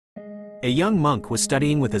A young monk was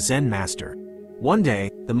studying with a Zen master. One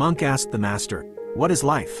day, the monk asked the master, "What is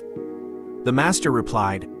life?" The master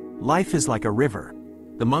replied, "Life is like a river."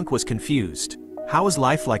 The monk was confused. "How is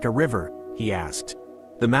life like a river?" he asked.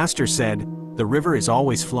 The master said, "The river is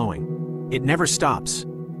always flowing. It never stops.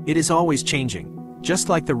 It is always changing. Just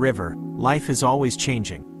like the river, life is always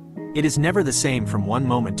changing. It is never the same from one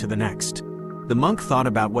moment to the next." The monk thought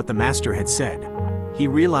about what the master had said. He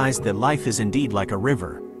realized that life is indeed like a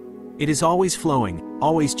river. It is always flowing,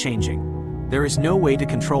 always changing. There is no way to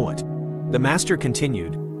control it. The master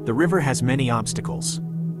continued, "The river has many obstacles.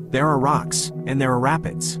 There are rocks, and there are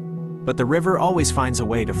rapids. But the river always finds a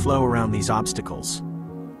way to flow around these obstacles.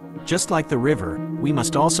 Just like the river, we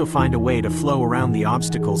must also find a way to flow around the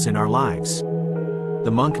obstacles in our lives."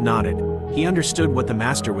 The monk nodded. He understood what the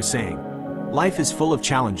master was saying. Life is full of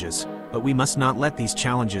challenges, but we must not let these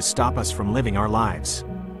challenges stop us from living our lives.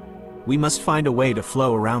 We must find a way to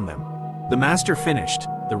flow around them. The master finished.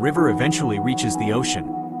 The river eventually reaches the ocean.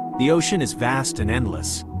 The ocean is vast and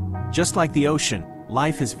endless. Just like the ocean,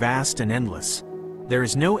 life is vast and endless. There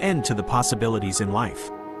is no end to the possibilities in life.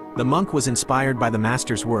 The monk was inspired by the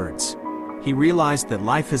master's words. He realized that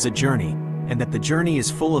life is a journey, and that the journey is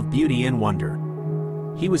full of beauty and wonder.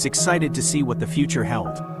 He was excited to see what the future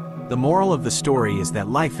held. The moral of the story is that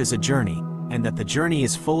life is a journey, and that the journey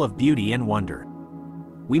is full of beauty and wonder.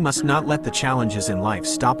 We must not let the challenges in life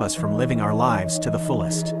stop us from living our lives to the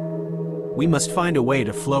fullest. We must find a way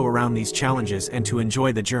to flow around these challenges and to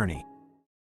enjoy the journey.